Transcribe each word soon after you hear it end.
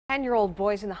10-year-old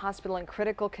boy's in the hospital in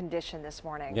critical condition this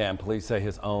morning. Yeah, and police say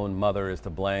his own mother is to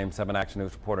blame. 7 Action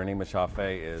News reporter Nima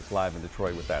Shafee is live in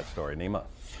Detroit with that story. Nima.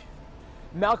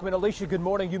 Malcolm and Alicia, good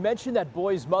morning. You mentioned that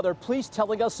boy's mother. Police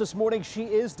telling us this morning she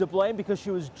is to blame because she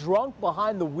was drunk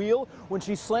behind the wheel when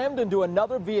she slammed into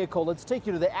another vehicle. Let's take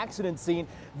you to the accident scene.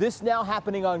 This now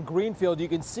happening on Greenfield. You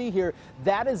can see here,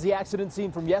 that is the accident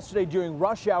scene from yesterday during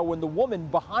rush hour when the woman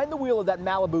behind the wheel of that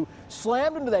Malibu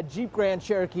slammed into that Jeep Grand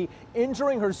Cherokee,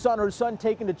 injuring her son. Her son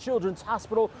taken to Children's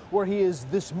Hospital where he is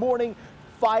this morning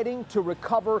fighting to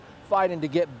recover, fighting to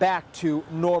get back to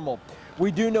normal. We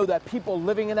do know that people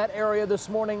living in that area this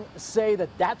morning say that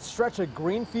that stretch of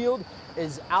Greenfield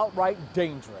is outright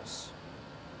dangerous.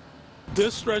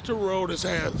 This stretch of road has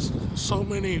had so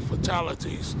many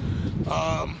fatalities.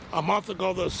 A month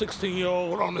ago, the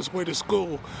 16-year-old on his way to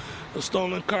school, a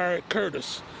stolen car at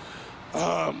Curtis.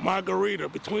 Margarita,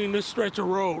 between this stretch of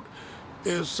road,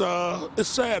 it's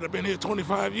sad. I've been here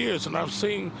 25 years and I've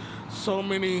seen so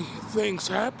many things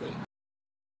happen.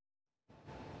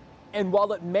 And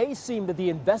while it may seem that the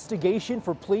investigation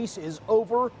for police is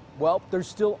over, well, they're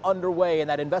still underway and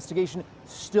that investigation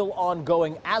still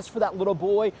ongoing. As for that little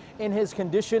boy in his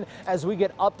condition, as we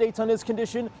get updates on his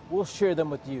condition, we'll share them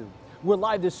with you. We're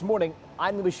live this morning.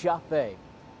 I'm Nima Shafee,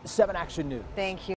 7 Action News. Thank you.